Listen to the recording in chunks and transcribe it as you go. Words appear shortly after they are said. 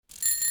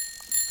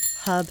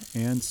Hub,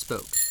 and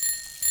Spoke.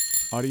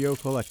 Audio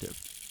Collective.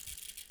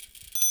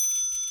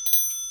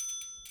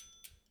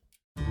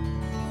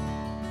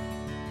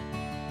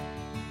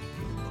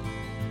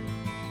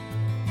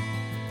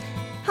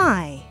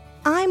 Hi,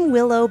 I'm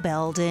Willow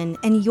Belden,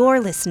 and you're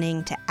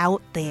listening to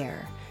Out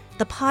There,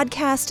 the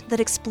podcast that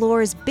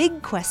explores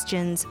big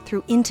questions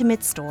through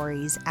intimate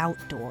stories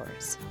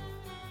outdoors.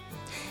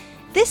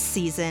 This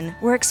season,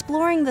 we're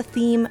exploring the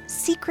theme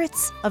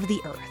Secrets of the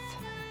Earth.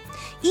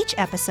 Each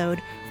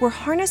episode, we're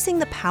harnessing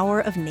the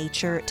power of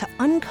nature to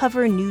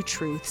uncover new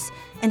truths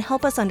and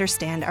help us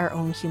understand our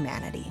own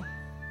humanity.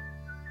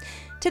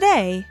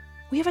 Today,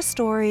 we have a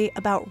story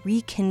about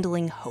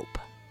rekindling hope.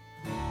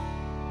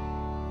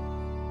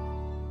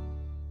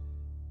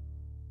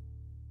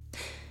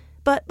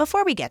 But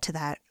before we get to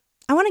that,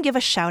 I want to give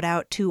a shout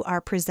out to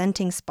our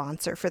presenting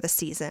sponsor for the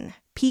season,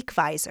 Peak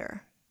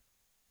Visor.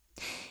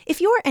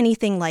 If you're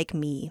anything like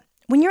me,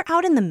 when you're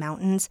out in the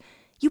mountains,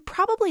 you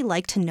probably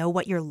like to know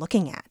what you're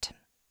looking at.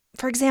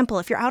 For example,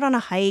 if you're out on a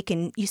hike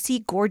and you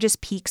see gorgeous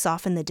peaks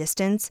off in the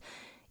distance,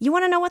 you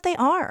want to know what they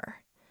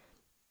are.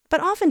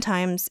 But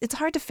oftentimes, it's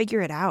hard to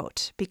figure it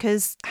out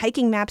because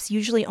hiking maps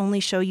usually only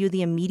show you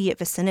the immediate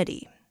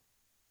vicinity.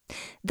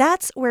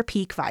 That's where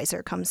Peak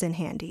Visor comes in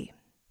handy.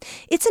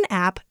 It's an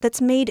app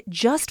that's made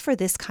just for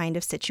this kind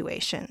of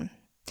situation.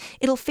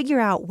 It'll figure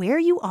out where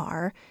you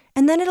are,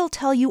 and then it'll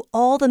tell you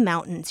all the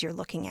mountains you're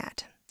looking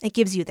at. It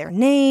gives you their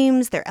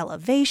names, their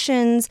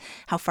elevations,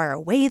 how far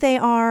away they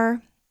are.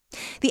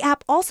 The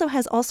app also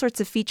has all sorts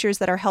of features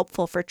that are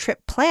helpful for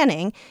trip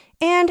planning,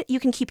 and you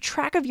can keep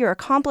track of your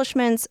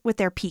accomplishments with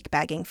their peak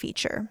bagging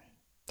feature.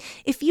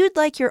 If you'd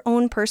like your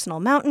own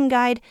personal mountain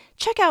guide,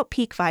 check out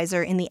Peak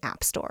Visor in the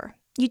App Store.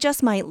 You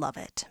just might love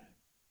it.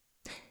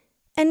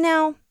 And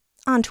now,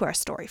 on to our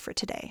story for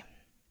today.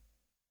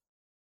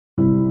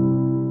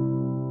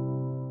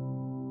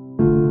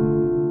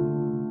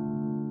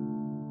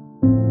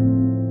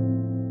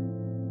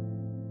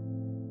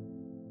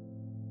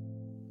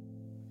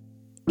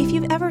 If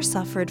you've ever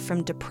suffered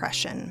from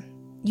depression,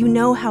 you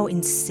know how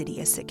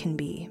insidious it can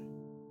be.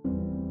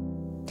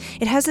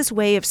 It has this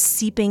way of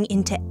seeping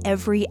into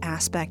every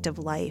aspect of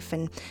life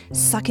and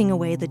sucking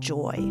away the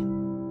joy.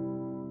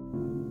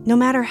 No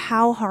matter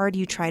how hard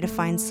you try to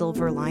find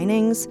silver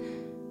linings,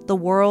 the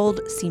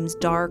world seems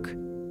dark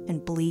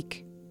and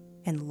bleak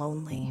and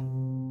lonely.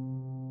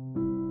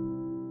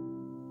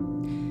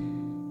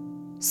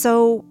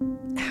 So,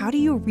 how do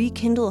you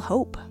rekindle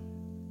hope?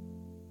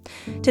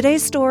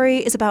 Today's story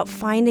is about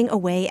finding a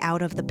way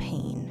out of the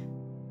pain.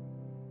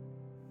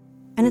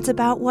 And it's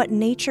about what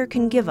nature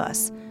can give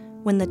us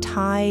when the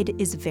tide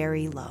is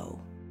very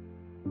low.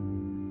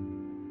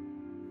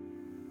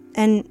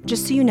 And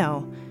just so you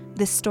know,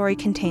 this story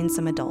contains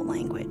some adult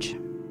language.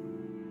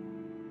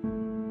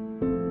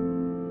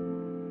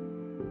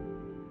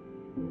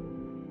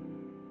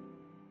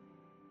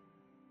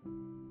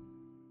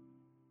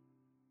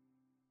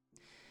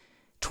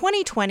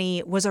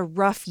 "2020 was a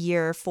rough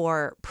year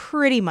for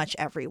pretty much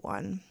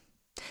everyone.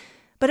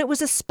 But it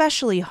was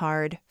especially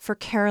hard for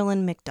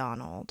Carolyn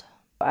McDonald.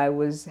 I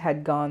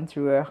had gone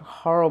through a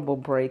horrible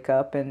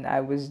breakup, and I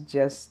was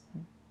just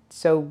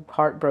so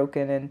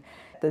heartbroken. And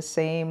the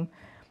same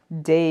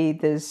day,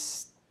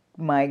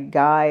 my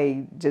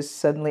guy just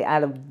suddenly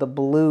out of the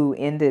blue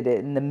ended it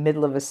in the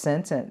middle of a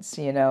sentence.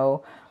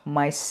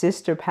 My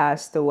sister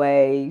passed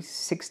away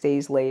 6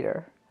 days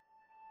later.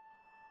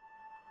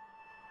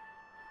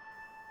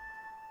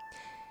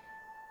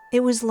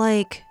 It was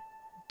like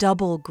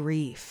double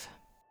grief.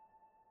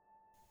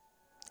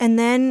 And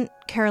then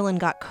Carolyn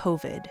got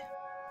COVID.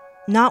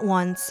 Not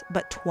once,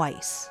 but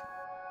twice.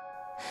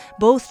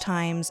 Both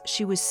times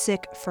she was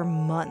sick for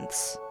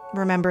months.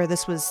 Remember,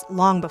 this was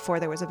long before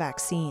there was a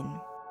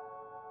vaccine.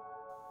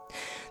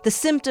 The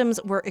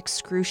symptoms were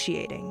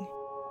excruciating.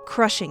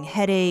 Crushing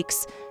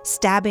headaches,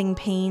 stabbing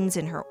pains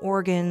in her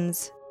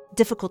organs,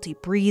 difficulty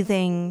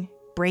breathing,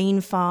 brain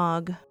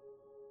fog.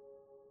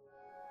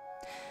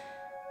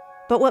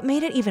 But what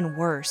made it even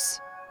worse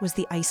was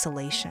the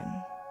isolation.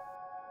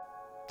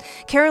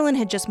 Carolyn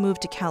had just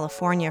moved to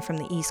California from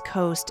the East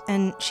Coast,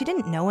 and she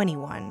didn't know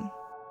anyone.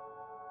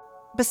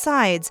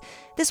 Besides,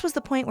 this was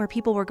the point where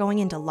people were going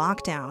into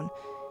lockdown.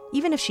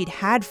 Even if she'd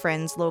had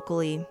friends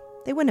locally,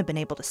 they wouldn't have been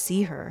able to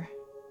see her.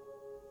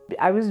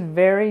 I was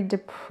very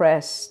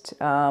depressed.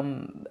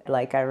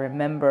 I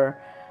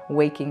remember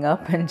waking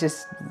up and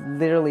just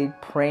literally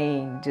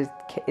praying,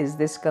 is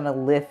this gonna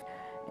lift?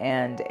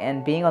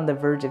 And being on the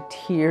verge of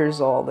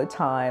tears all the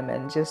time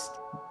and just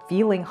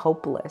feeling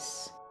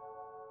hopeless.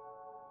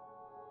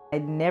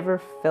 I'd never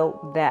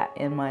felt that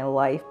in my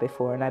life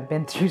before, and I've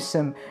been through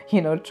some,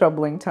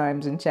 troubling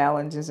times and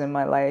challenges in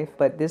my life,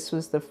 but this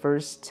was the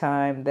first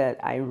time that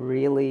I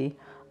really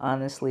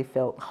honestly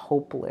felt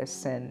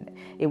hopeless, and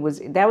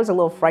that was a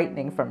little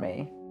frightening for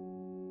me.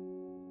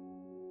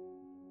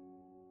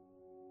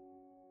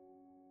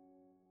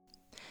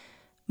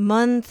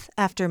 Month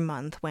after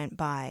month went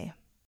by.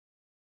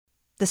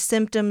 The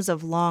symptoms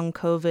of long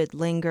COVID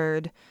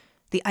lingered,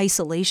 the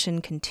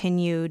isolation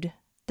continued,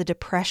 the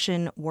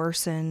depression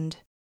worsened.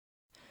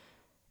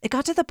 It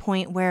got to the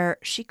point where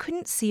she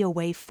couldn't see a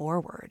way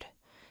forward,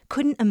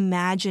 couldn't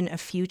imagine a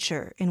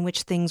future in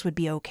which things would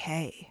be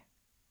okay.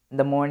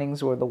 The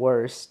mornings were the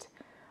worst.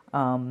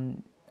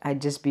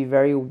 I'd just be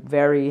very,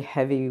 very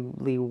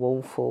heavily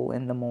woeful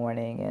in the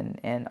morning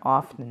and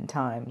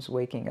oftentimes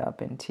waking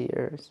up in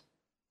tears.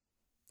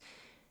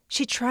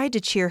 She tried to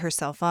cheer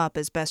herself up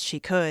as best she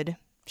could.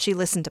 She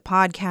listened to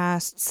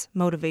podcasts,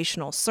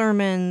 motivational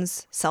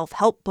sermons,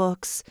 self-help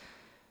books,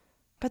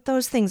 but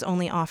those things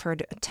only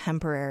offered a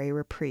temporary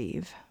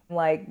reprieve.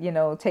 Like,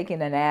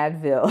 taking an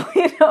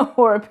Advil,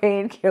 or a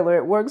painkiller,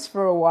 it works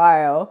for a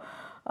while,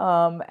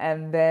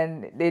 and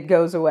then it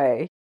goes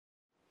away.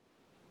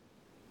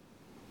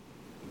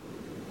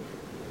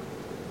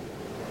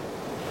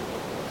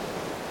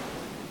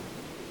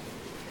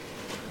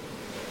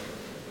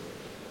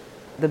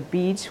 The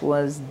beach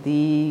was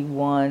the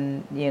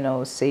one,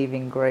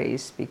 saving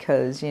grace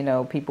because,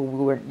 people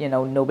were,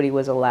 nobody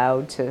was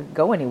allowed to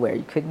go anywhere.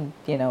 You couldn't,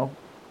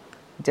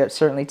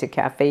 certainly to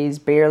cafes,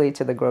 barely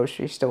to the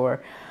grocery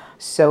store.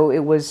 So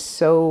it was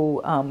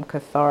so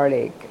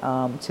cathartic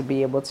to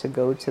be able to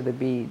go to the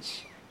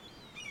beach.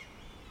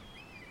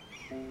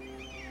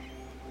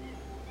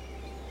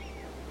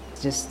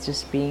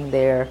 Just being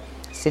there,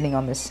 sitting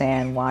on the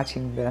sand,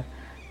 watching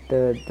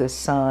the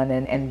sun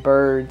and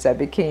birds. I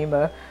became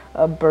a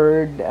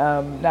bird,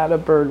 not a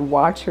bird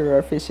watcher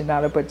or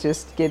aficionado, but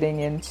just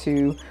getting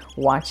into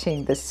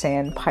watching the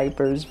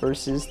sandpipers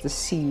versus the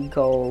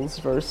seagulls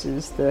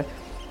versus the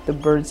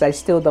birds I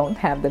still don't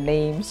have the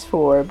names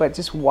for, but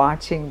just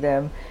watching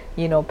them,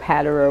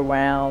 patter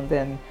around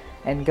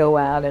and go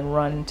out and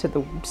run to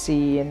the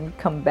sea and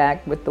come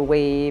back with the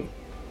wave.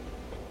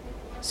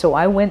 So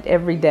I went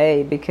every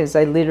day because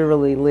I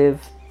literally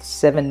live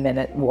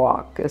 7-minute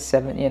walk,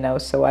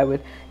 so I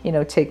would,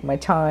 take my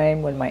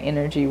time when my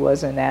energy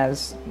wasn't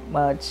as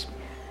much.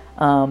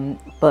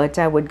 But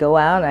I would go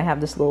out, I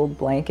have this little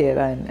blanket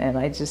and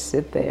I just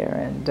sit there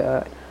and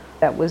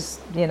that was,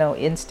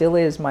 and still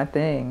is my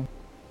thing.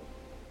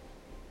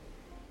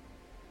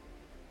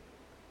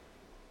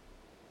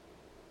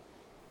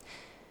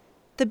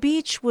 The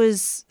beach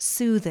was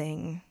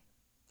soothing,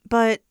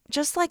 but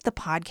just like the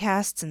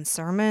podcasts and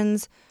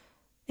sermons,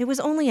 it was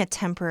only a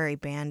temporary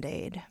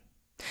Band-Aid.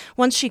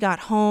 Once she got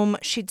home,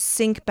 she'd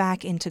sink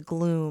back into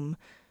gloom,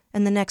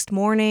 and the next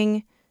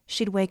morning,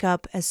 she'd wake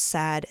up as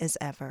sad as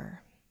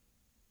ever.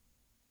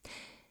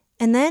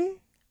 And then,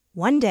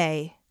 one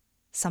day,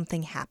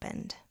 something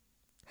happened.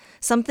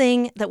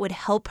 Something that would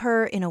help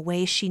her in a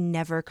way she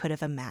never could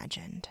have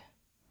imagined.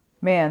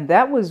 Man,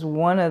 that was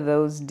one of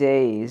those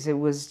days. It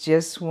was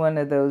just one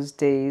of those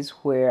days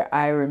where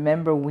I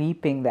remember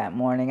weeping that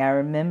morning. I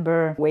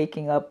remember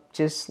waking up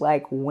just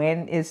like,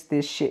 when is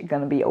this shit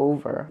gonna be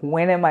over?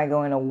 When am I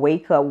going to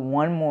wake up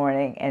one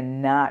morning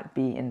and not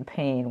be in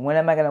pain? When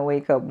am I gonna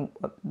wake up?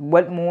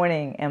 What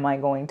morning am I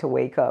going to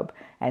wake up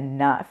and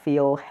not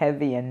feel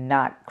heavy and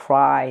not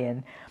cry?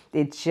 And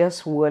it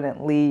just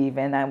wouldn't leave,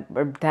 and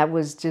that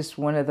was just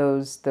one of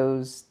those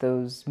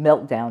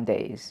meltdown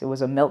days. It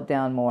was a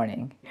meltdown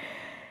morning,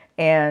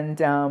 and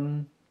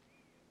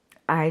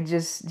I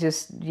just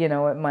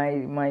at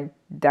my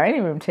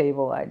dining room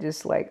table, I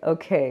just like,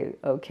 okay,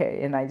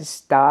 and I just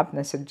stopped and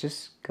I said,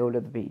 just go to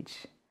the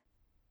beach.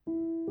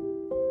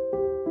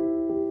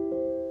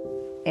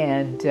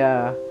 And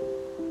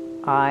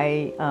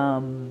I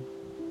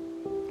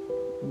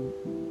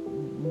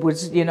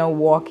was,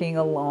 walking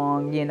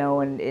along, and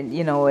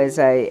as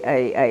I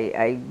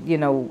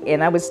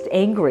and I was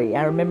angry.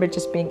 I remember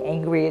just being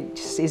angry.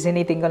 Is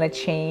anything going to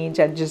change?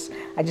 I just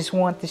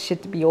want this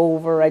shit to be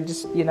over.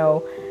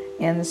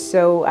 And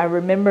so I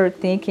remember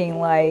thinking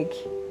like,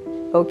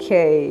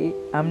 okay,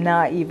 I'm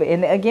not even,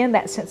 and again,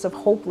 that sense of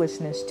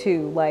hopelessness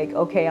too. Like,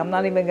 okay, I'm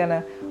not even going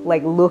to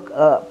like look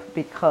up,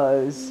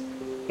 because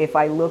if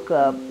I look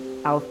up,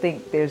 I'll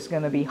think there's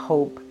going to be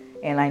hope.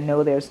 And I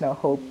know there's no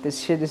hope.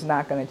 This shit is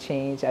not going to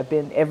change.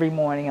 Every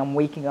morning I'm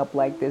waking up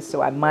like this, so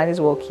I might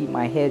as well keep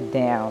my head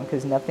down,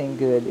 because nothing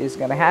good is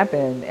going to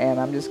happen, and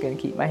I'm just going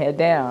to keep my head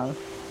down.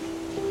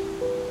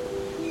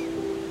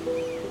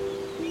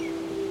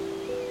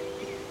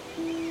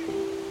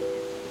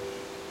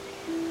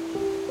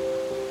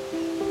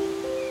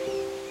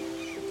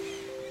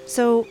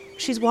 So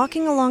she's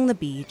walking along the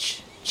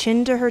beach,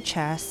 chin to her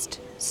chest,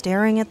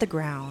 staring at the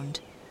ground,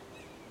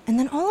 and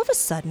then all of a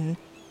sudden,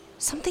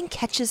 something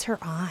catches her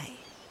eye.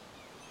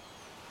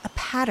 A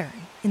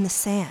pattern in the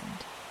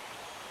sand.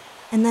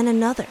 And then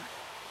another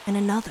and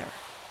another.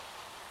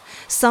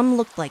 Some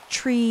looked like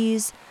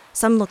trees,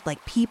 some looked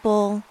like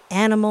people,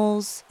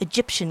 animals,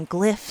 Egyptian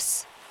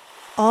glyphs,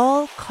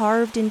 all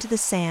carved into the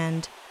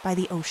sand by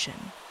the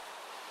ocean.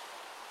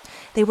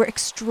 They were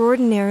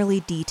extraordinarily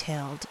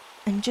detailed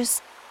and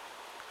just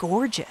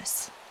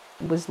gorgeous.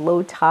 It was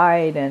low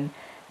tide, and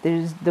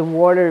there's the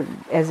water,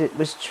 as it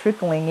was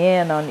trickling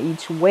in on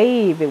each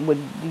wave, it would,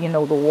 the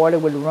water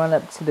would run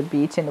up to the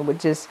beach and it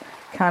would just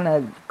kind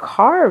of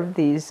carve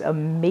these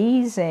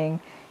amazing,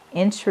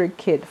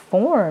 intricate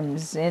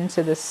forms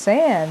into the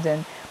sand.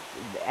 And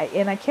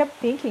and I kept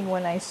thinking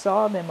when I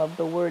saw them of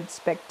the word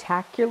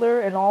spectacular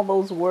and all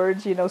those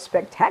words,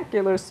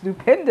 spectacular,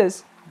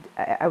 stupendous.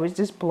 I was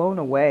just blown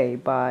away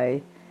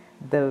by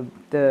the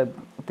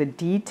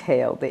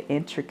detail, the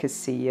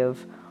intricacy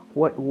of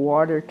what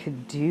water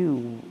could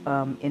do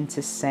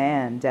into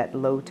sand at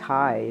low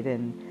tide.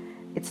 And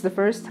it's the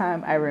first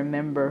time I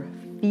remember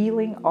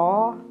feeling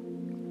awe,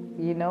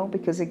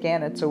 because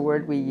again, it's a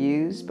word we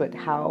use, but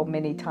how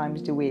many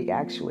times do we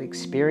actually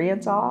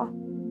experience awe?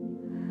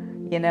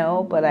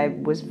 But I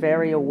was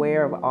very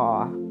aware of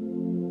awe.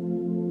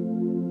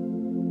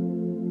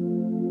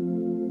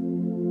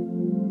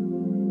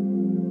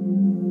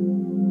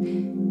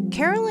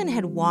 Carolyn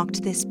had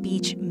walked this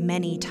beach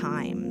many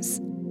times.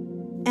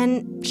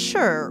 And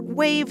sure,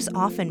 waves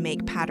often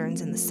make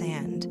patterns in the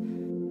sand.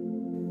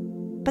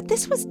 But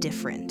this was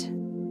different.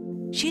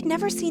 She had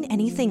never seen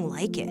anything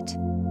like it.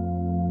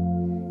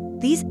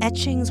 These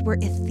etchings were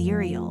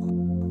ethereal,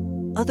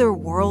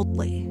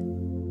 otherworldly.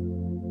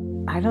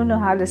 I don't know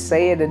how to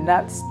say it and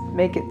not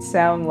make it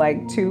sound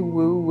like too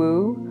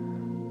woo-woo,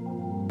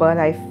 but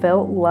I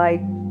felt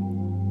like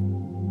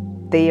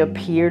they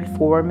appeared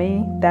for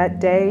me that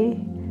day,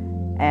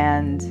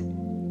 and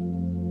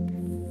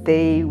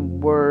they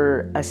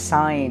were a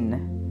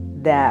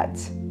sign that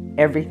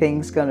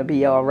everything's going to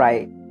be all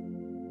right.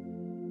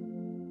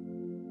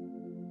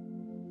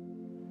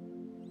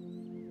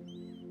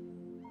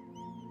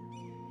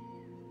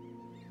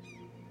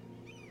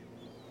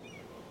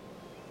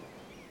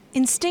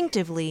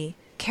 Instinctively,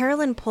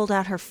 Carolyn pulled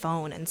out her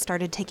phone and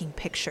started taking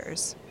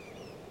pictures.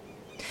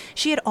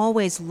 She had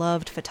always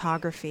loved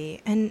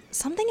photography, and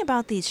something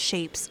about these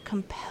shapes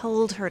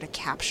compelled her to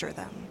capture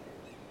them.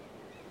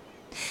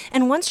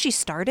 And once she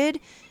started,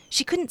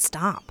 she couldn't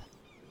stop.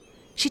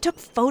 She took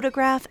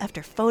photograph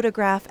after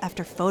photograph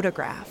after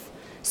photograph,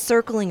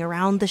 circling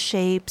around the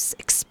shapes,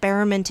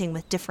 experimenting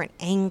with different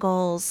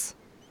angles.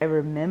 I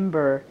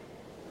remember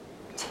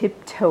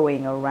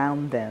tiptoeing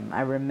around them.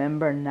 I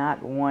remember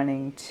not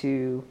wanting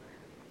to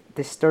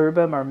disturb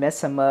them or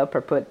mess them up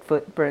or put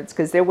footprints,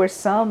 because there were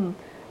some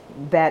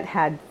that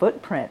had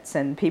footprints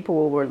and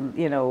people were,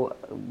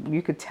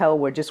 you could tell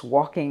were just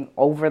walking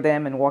over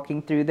them and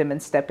walking through them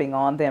and stepping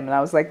on them. And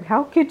I was like,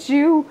 how could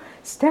you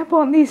step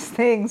on these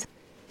things?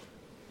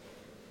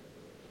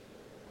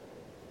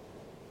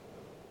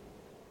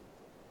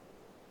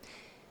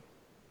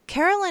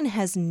 Carolyn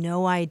has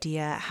no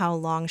idea how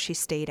long she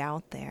stayed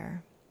out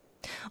there.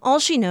 All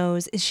she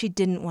knows is she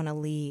didn't want to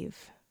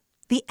leave.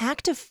 The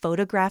act of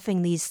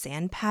photographing these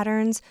sand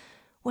patterns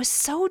was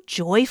so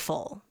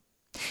joyful.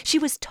 She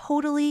was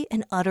totally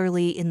and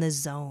utterly in the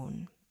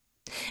zone.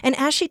 And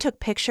as she took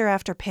picture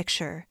after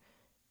picture,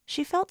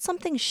 she felt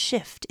something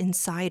shift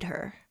inside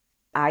her.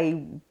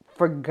 I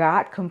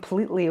forgot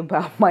completely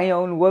about my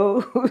own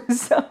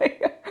woes.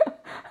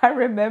 I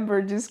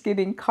remember just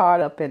getting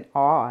caught up in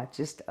awe,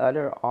 just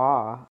utter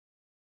awe.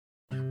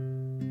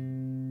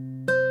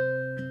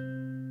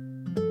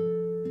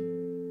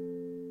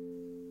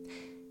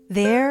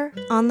 There,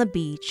 on the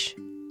beach,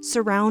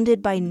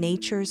 surrounded by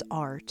nature's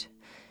art,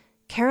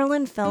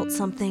 Carolyn felt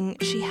something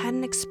she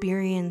hadn't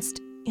experienced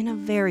in a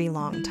very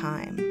long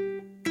time.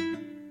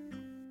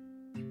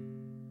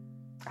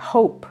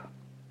 Hope.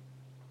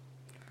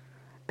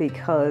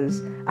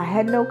 Because I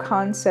had no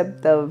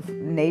concept of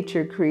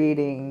nature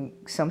creating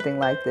something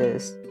like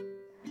this.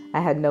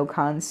 I had no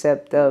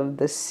concept of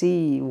the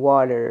sea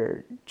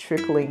water,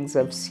 tricklings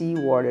of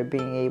seawater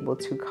being able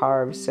to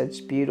carve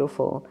such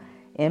beautiful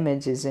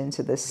images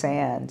into the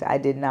sand. I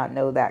did not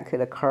know that could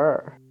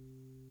occur.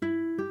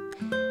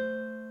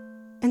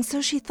 And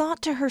so she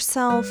thought to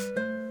herself,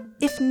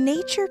 if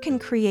nature can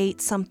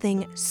create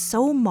something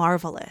so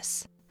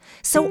marvelous,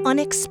 so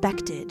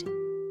unexpected,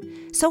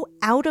 so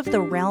out of the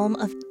realm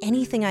of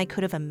anything I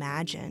could have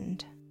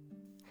imagined,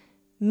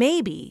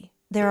 maybe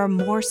there are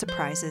more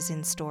surprises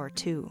in store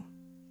too.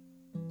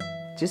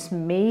 Just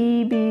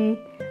maybe,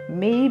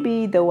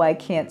 though I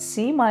can't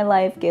see my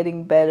life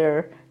getting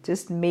better,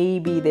 just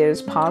maybe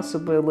there's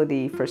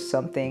possibility for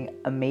something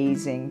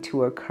amazing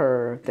to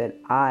occur that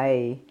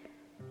I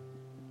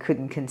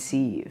couldn't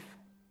conceive.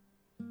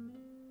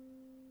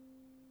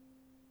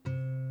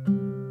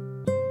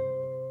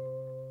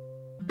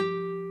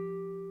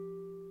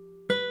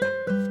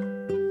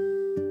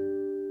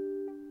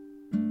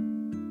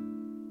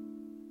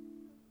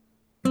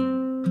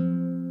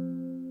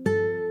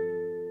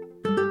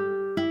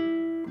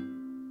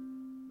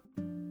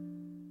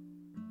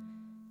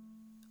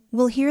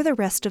 We'll hear the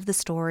rest of the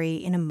story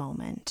in a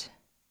moment.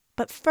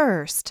 But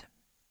first,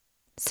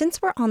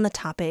 since we're on the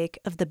topic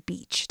of the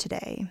beach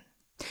today,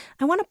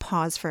 I want to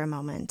pause for a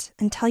moment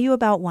and tell you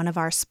about one of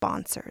our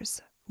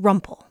sponsors,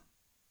 Rumpel.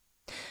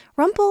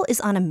 Rumpel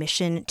is on a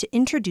mission to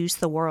introduce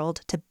the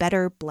world to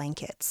better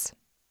blankets.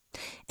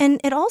 And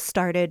it all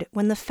started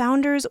when the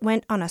founders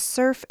went on a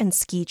surf and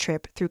ski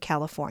trip through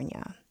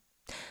California.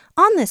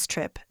 On this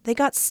trip, they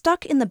got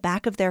stuck in the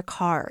back of their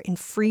car in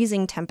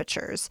freezing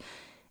temperatures.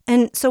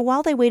 And so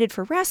while they waited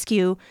for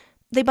rescue,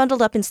 they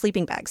bundled up in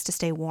sleeping bags to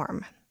stay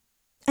warm.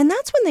 And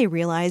that's when they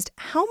realized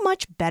how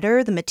much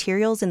better the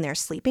materials in their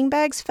sleeping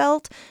bags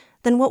felt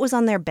than what was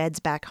on their beds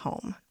back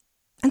home.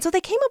 And so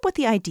they came up with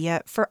the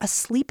idea for a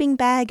sleeping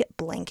bag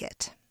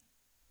blanket.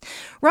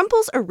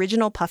 Rumple's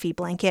original puffy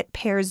blanket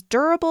pairs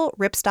durable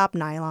ripstop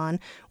nylon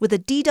with a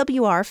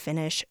DWR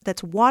finish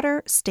that's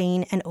water,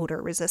 stain, and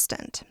odor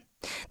resistant.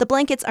 The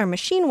blankets are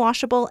machine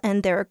washable,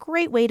 and they're a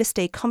great way to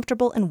stay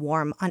comfortable and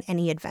warm on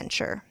any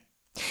adventure.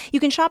 You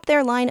can shop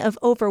their line of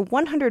over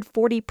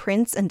 140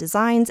 prints and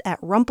designs at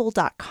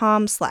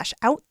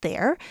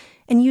rumple.com/outthere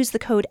and use the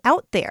code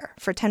OUTTHERE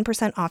for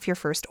 10% off your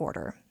first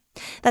order.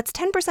 That's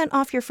 10%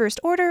 off your first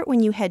order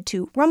when you head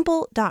to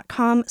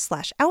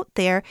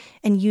rumple.com/outthere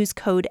and use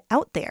code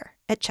OUTTHERE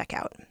at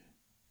checkout.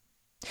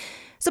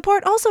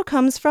 Support also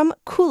comes from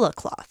Kula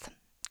Cloth.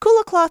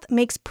 Kula Cloth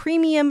makes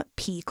premium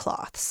pea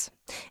cloths.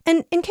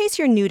 And in case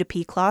you're new to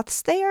pea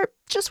cloths, they are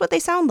just what they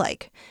sound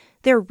like.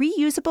 They're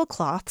reusable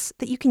cloths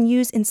that you can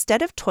use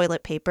instead of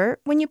toilet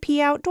paper when you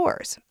pee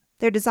outdoors.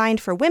 They're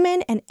designed for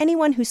women and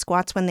anyone who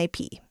squats when they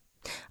pee.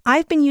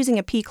 I've been using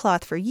a pea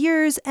cloth for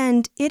years,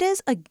 and it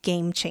is a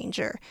game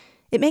changer.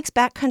 It makes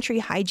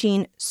backcountry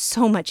hygiene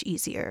so much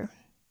easier.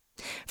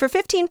 For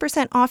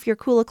 15% off your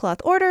Kula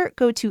Cloth order,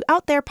 go to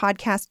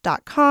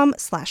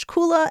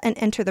outtherepodcast.com/Kula and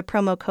enter the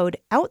promo code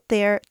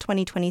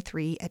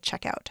OUTTHERE2023 at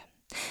checkout.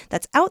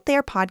 That's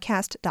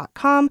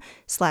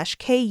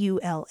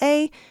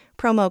outtherepodcast.com/KULA,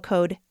 promo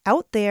code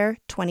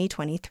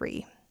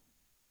OUTTHERE2023.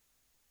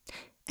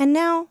 And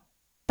now,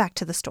 back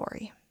to the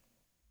story.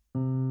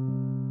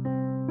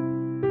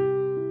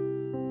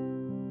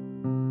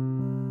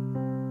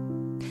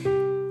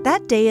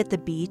 That day at the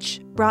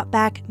beach brought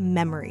back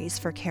memories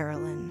for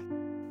Carolyn.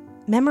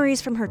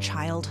 Memories from her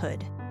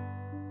childhood.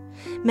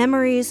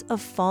 Memories of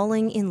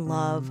falling in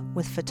love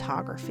with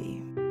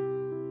photography.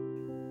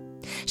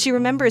 She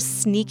remembers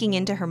sneaking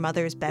into her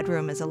mother's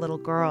bedroom as a little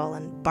girl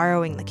and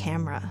borrowing the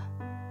camera.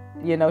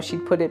 You know,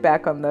 she'd put it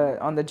back on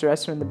the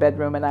dresser in the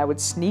bedroom, and I would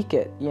sneak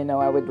it. You know,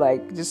 I would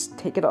just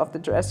take it off the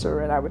dresser,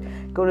 and I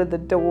would go to the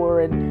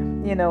door and,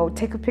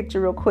 take a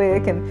picture real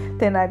quick, and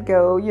then I'd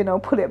go,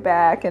 put it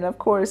back, and of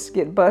course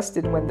get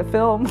busted when the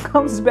film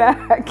comes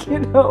back,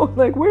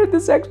 where'd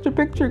this extra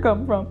picture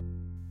come from?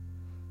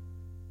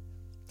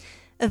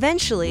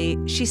 Eventually,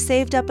 she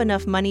saved up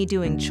enough money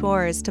doing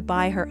chores to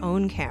buy her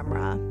own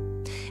camera,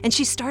 and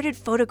she started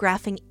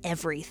photographing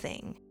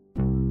everything.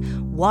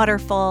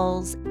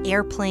 Waterfalls,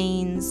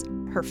 airplanes,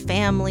 her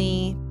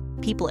family,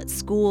 people at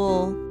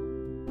school.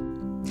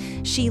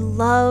 She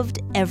loved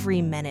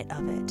every minute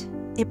of it.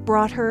 It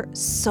brought her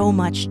so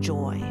much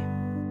joy.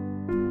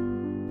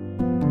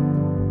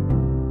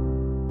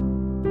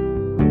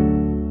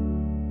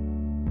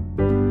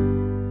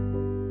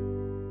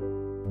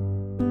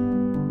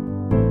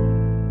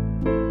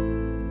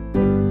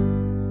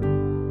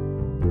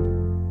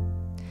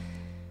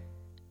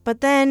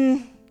 But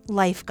then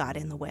life got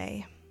in the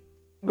way.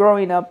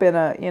 Growing up in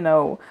a,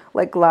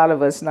 like a lot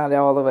of us, not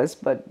all of us,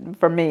 but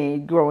for me,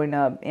 growing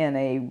up in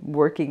a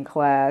working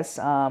class,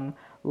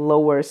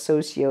 lower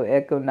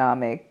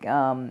socioeconomic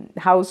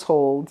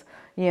household,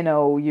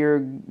 you're,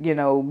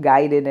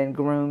 guided and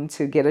groomed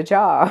to get a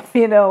job,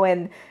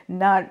 and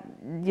not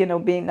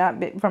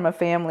from a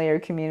family or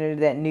community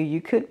that knew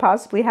you could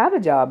possibly have a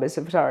job as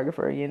a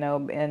photographer,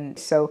 and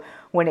so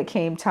when it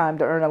came time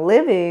to earn a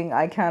living,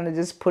 I kind of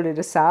just put it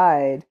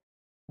aside.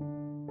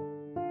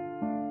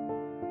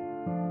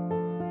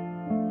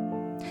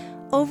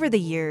 Over the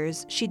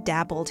years, she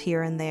dabbled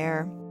here and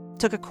there,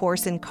 took a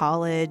course in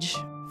college,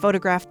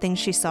 photographed things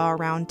she saw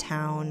around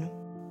town.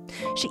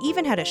 She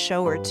even had a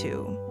show or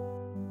two,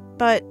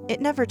 but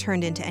it never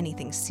turned into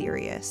anything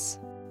serious.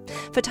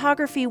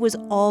 Photography was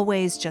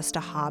always just a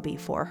hobby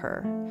for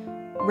her,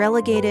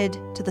 relegated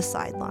to the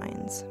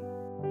sidelines.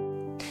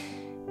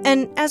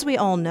 And as we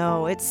all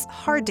know, it's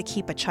hard to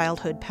keep a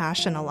childhood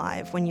passion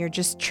alive when you're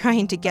just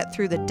trying to get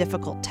through the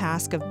difficult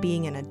task of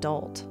being an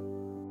adult.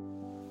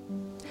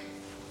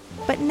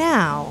 But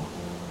now,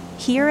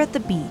 here at the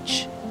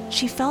beach,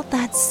 she felt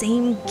that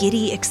same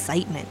giddy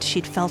excitement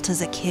she'd felt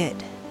as a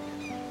kid.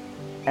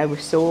 I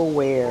was so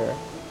aware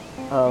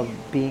of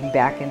being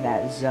back in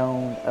that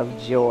zone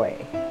of joy,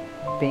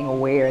 being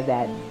aware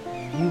that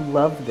you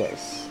love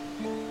this.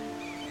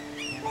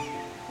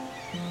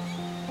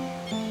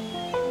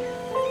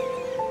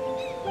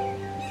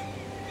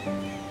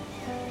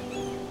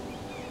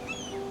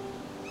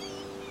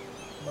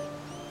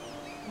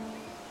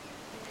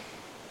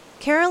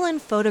 Carolyn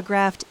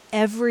photographed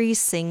every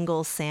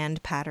single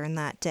sand pattern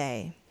that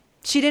day.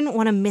 She didn't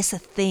want to miss a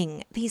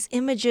thing. These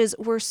images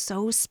were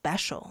so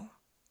special.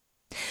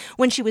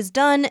 When she was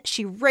done,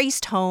 she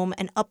raced home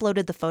and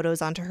uploaded the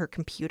photos onto her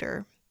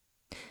computer.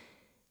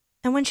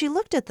 And when she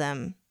looked at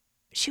them,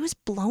 she was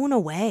blown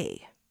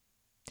away.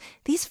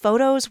 These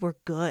photos were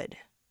good,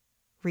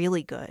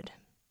 really good.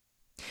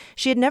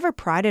 She had never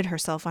prided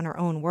herself on her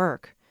own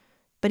work,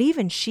 but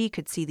even she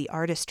could see the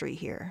artistry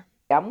here.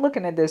 I'm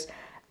looking at this.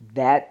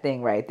 That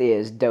thing right there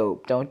is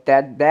dope. Don't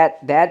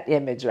that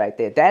image right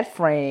there, that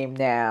frame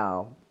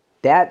now,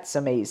 That's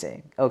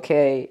amazing.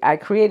 Okay, I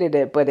created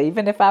it, but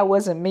even if I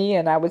wasn't me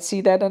and I would see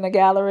that in a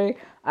gallery,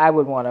 I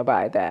would want to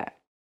buy that.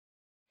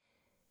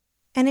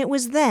 And it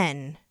was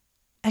then,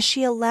 as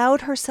she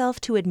allowed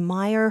herself to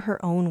admire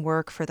her own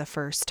work for the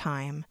first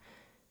time,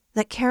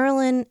 that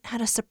Carolyn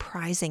had a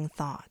surprising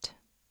thought.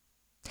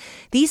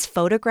 These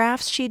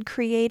photographs she'd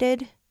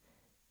created,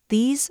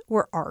 these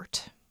were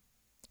art,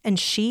 and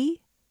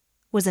she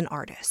was an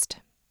artist.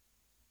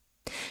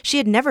 She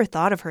had never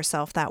thought of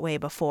herself that way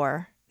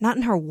before, not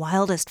in her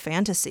wildest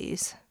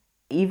fantasies.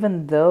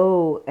 Even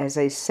though, as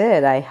I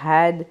said, I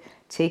had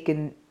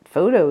taken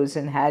photos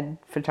and had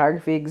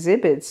photography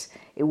exhibits,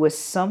 it was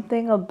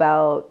something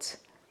about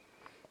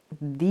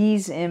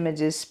these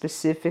images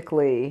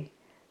specifically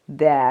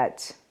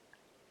that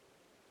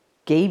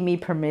gave me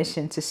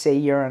permission to say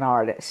you're an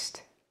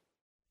artist.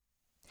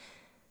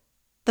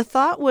 The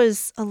thought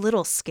was a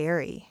little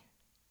scary,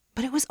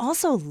 but it was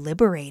also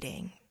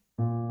liberating.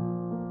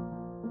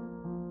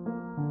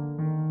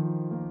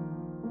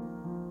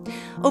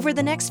 Over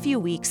the next few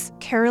weeks,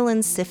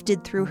 Carolyn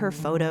sifted through her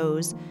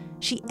photos.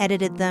 She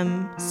edited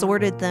them,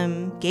 sorted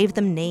them, gave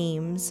them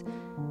names,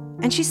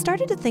 and she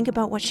started to think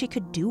about what she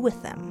could do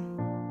with them.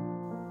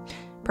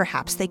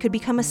 Perhaps they could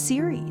become a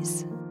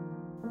series.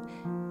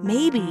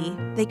 Maybe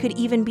they could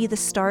even be the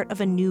start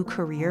of a new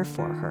career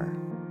for her.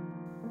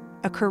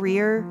 A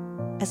career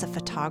as a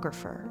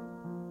photographer.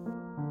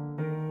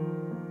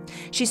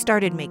 She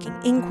started making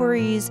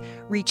inquiries,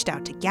 reached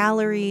out to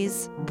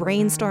galleries,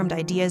 brainstormed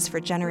ideas for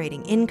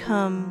generating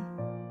income.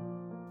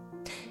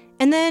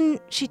 And then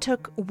she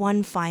took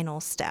one final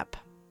step,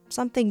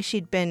 something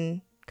she'd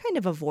been kind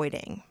of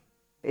avoiding.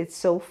 It's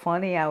so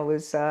funny. I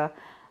was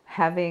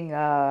having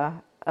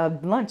a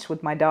lunch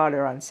with my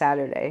daughter on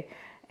Saturday,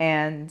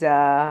 and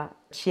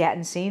she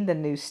hadn't seen the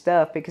new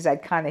stuff because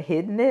I'd kind of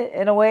hidden it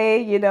in a way,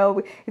 you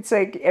know. It's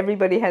like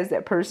everybody has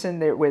that person,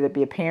 that, whether it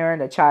be a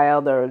parent, a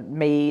child, or a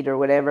maid or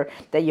whatever,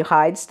 that you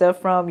hide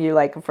stuff from. You're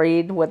like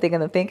afraid what they're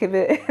going to think of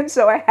it. And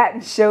so I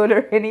hadn't showed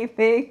her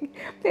anything.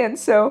 And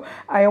so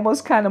I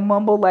almost kind of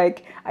mumbled,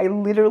 like, I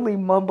literally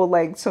mumbled,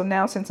 like, so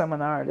now since I'm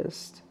an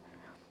artist,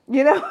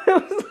 you know,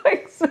 it was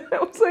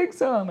like,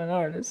 so I'm an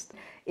artist.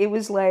 It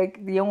was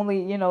like the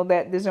only, you know,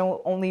 that there's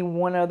only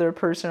one other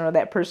person, or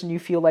that person you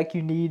feel like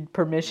you need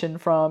permission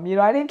from. You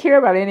know, I didn't care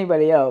about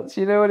anybody else.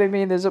 You know what I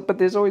mean? But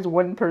there's always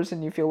one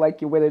person you feel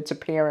like whether it's a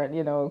parent,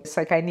 you know, it's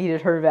like I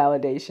needed her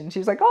validation.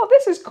 She's like, oh,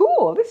 this is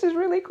cool. This is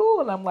really cool.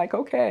 And I'm like,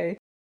 okay.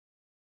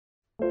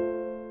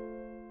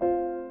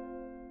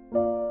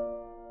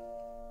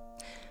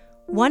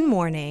 One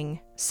morning,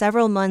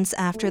 several months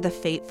after the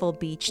fateful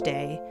beach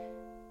day,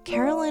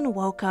 Carolyn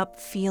woke up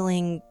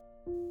feeling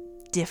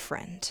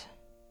different.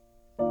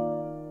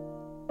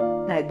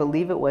 I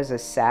believe it was a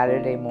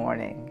Saturday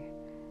morning,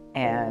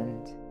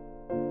 and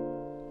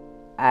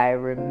I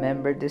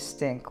remember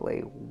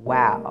distinctly,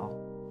 wow,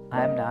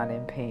 I'm not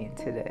in pain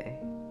today.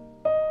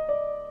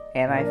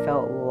 And I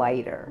felt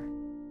lighter.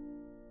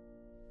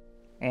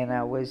 And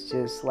I was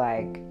just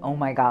like, oh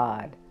my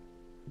God,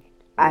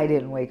 I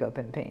didn't wake up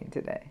in pain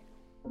today.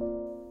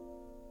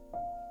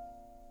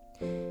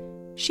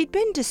 She'd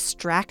been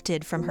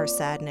distracted from her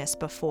sadness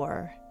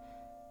before,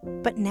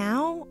 but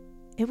now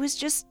it was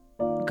just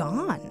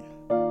gone.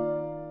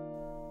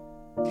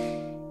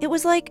 It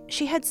was like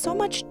she had so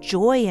much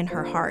joy in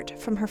her heart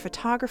from her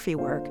photography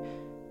work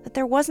that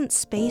there wasn't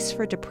space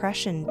for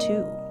depression,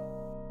 too.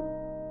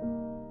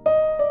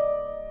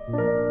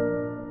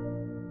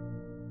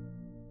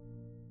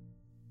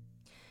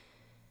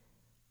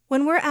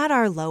 When we're at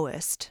our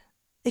lowest,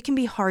 it can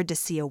be hard to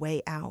see a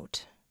way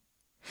out.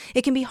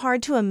 It can be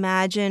hard to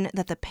imagine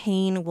that the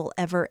pain will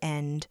ever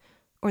end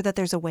or that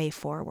there's a way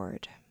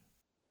forward.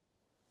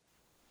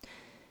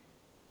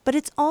 But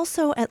it's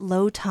also at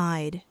low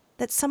tide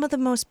that some of the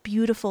most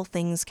beautiful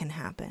things can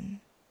happen.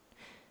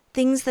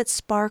 Things that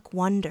spark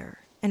wonder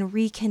and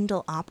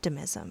rekindle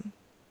optimism.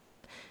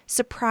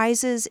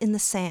 Surprises in the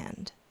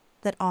sand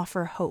that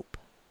offer hope.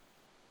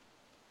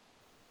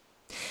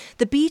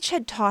 The beach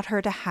had taught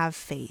her to have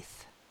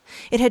faith.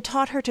 It had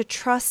taught her to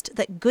trust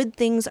that good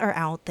things are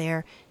out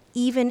there,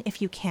 even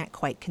if you can't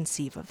quite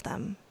conceive of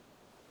them.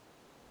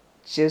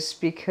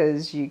 Just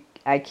because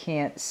I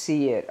can't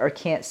see it or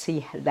can't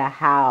see the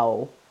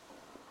how,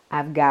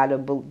 I've got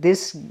to,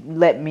 this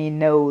let me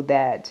know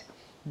that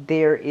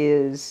there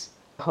is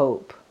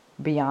hope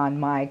beyond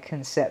my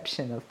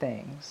conception of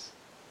things.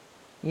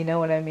 You know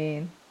what I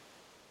mean?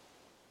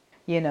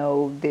 You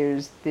know,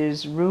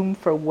 there's room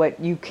for what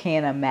you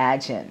can't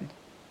imagine.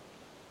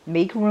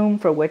 Make room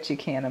for what you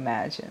can't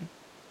imagine.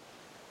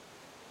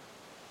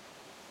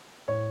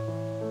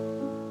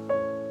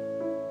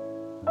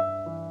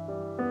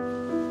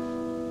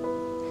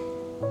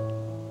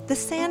 The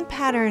sand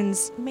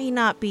patterns may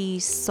not be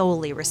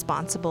solely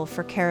responsible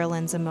for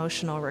Carolyn's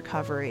emotional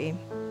recovery.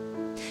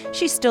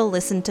 She still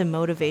listened to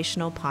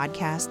motivational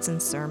podcasts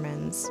and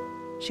sermons.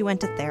 She went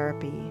to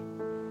therapy.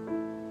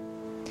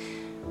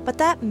 But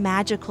that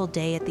magical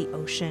day at the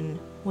ocean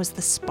was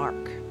the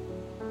spark.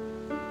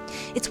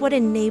 It's what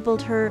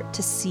enabled her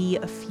to see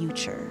a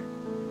future.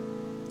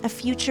 a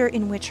future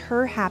in which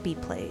her happy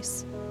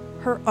place,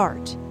 her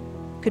art,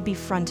 could be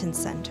front and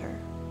center.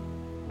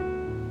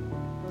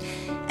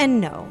 And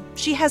no,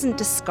 she hasn't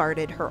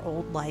discarded her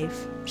old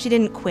life. She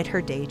didn't quit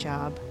her day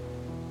job.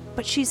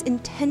 But she's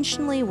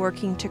intentionally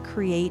working to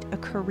create a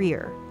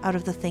career out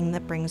of the thing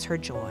that brings her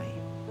joy.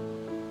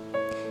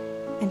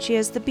 And she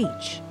has the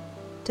beach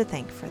to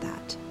thank for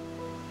that.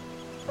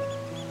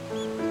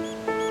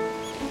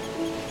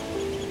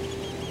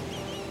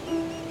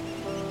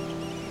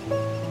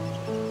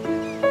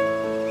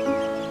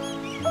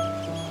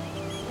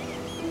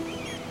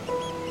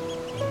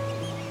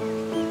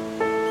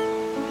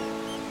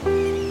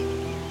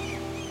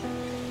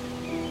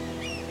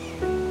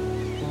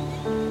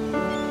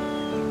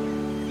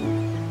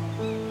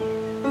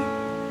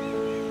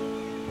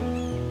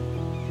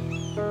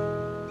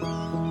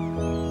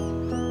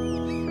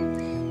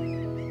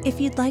 If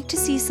you'd like to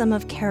see some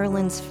of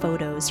Carolyn's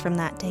photos from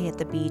that day at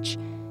the beach,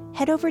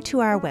 head over to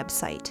our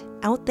website,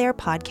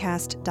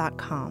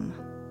 outtherepodcast.com.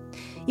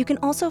 You can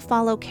also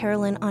follow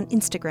Carolyn on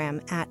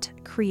Instagram at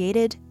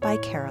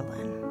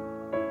createdbycarolyn.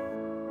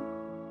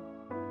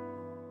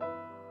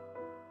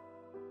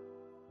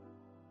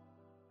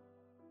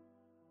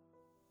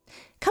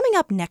 Coming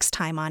up next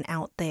time on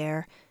Out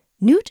There,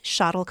 Newt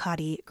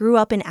Schottelkotte grew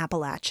up in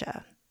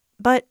Appalachia,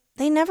 but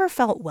they never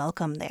felt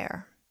welcome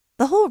there.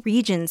 The whole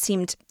region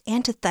seemed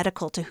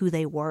antithetical to who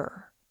they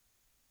were.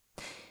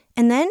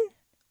 And then,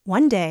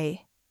 one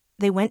day,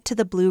 they went to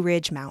the Blue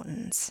Ridge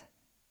Mountains.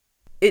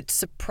 It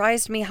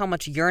surprised me how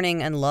much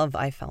yearning and love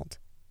I felt.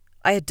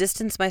 I had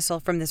distanced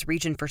myself from this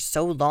region for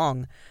so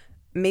long.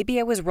 Maybe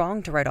I was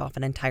wrong to write off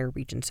an entire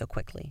region so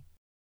quickly.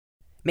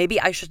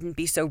 Maybe I shouldn't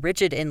be so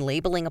rigid in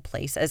labeling a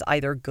place as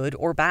either good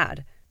or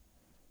bad.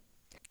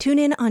 Tune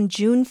in on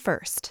June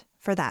 1st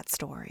for that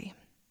story.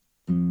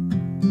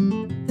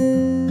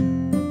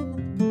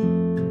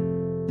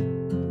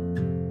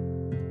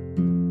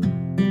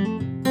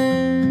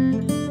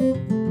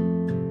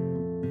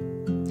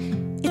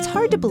 It's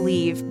hard to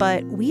believe,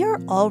 but we are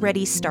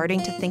already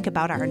starting to think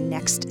about our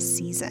next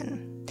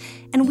season.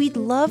 And we'd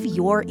love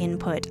your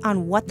input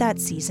on what that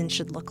season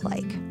should look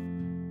like.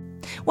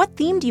 What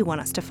theme do you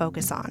want us to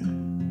focus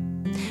on?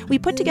 We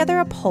put together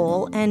a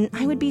poll, and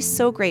I would be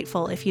so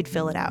grateful if you'd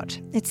fill it out.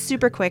 It's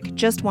super quick,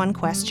 just one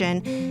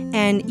question,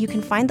 and you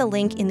can find the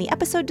link in the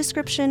episode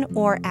description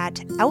or at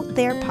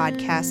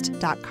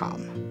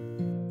outtherepodcast.com.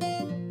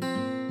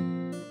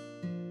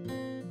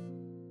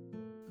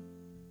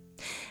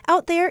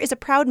 Out There is a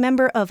proud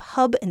member of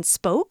Hub and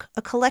Spoke,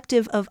 a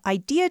collective of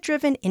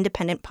idea-driven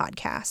independent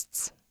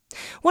podcasts.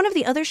 One of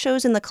the other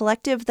shows in the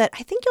collective that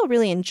I think you'll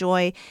really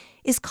enjoy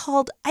is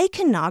called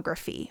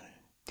Iconography.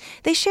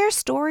 They share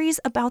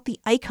stories about the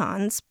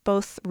icons,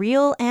 both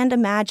real and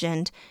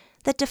imagined,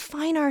 that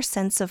define our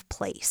sense of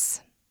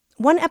place.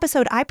 One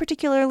episode I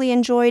particularly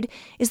enjoyed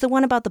is the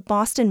one about the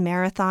Boston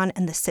Marathon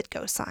and the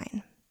Citgo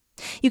sign.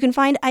 You can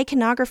find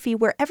Iconography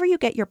wherever you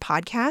get your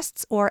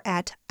podcasts or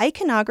at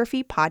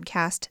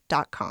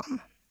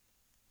iconographypodcast.com.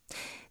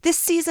 This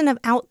season of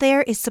Out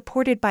There is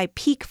supported by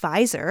Peak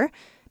Visor.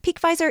 Peak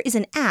Visor is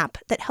an app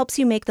that helps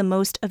you make the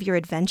most of your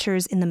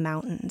adventures in the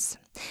mountains.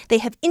 They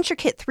have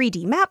intricate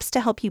 3D maps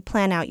to help you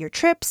plan out your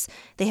trips.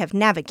 They have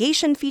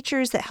navigation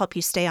features that help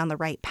you stay on the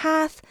right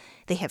path.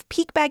 They have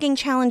peak bagging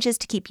challenges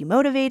to keep you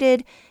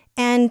motivated.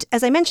 And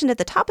as I mentioned at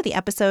the top of the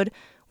episode,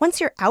 once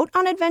you're out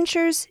on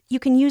adventures, you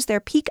can use their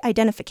peak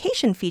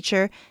identification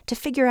feature to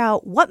figure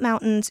out what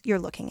mountains you're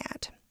looking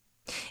at.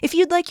 If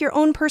you'd like your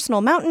own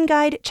personal mountain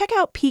guide, check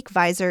out Peak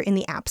Visor in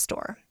the App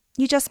Store.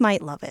 You just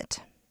might love it.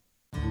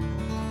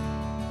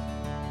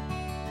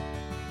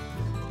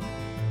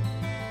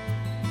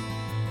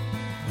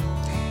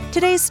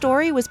 Today's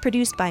story was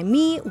produced by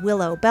me,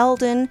 Willow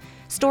Belden,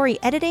 story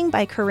editing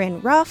by Corinne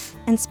Ruff,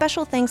 and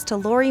special thanks to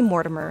Lori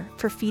Mortimer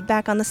for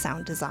feedback on the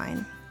sound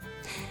design.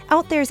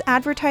 Out There's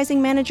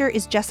advertising manager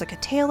is Jessica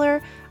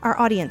Taylor, our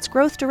audience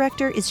growth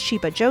director is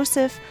Sheba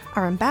Joseph,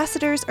 our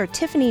ambassadors are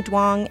Tiffany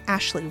Duong,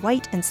 Ashley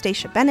White, and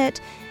Stacia Bennett,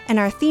 and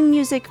our theme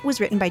music was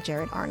written by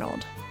Jared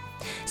Arnold.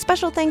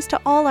 Special thanks to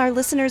all our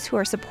listeners who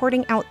are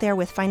supporting Out There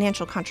with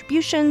financial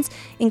contributions,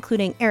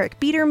 including Eric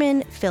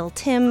Biederman, Phil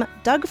Tim,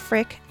 Doug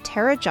Frick,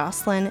 Tara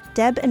Jocelyn,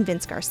 Deb and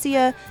Vince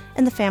Garcia,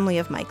 and the family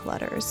of Mike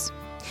Lutters.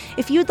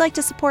 If you'd like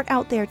to support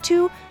Out There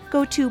too,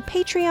 go to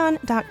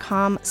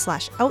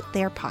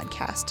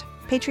patreon.com/outtherepodcast.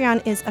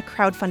 Patreon is a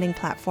crowdfunding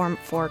platform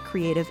for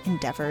creative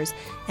endeavors,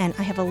 and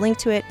I have a link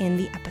to it in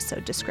the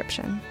episode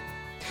description.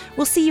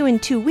 We'll see you in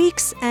 2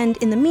 weeks, and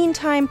in the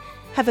meantime,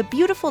 have a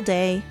beautiful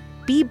day,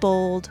 be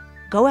bold,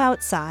 go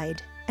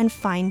outside, and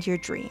find your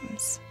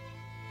dreams.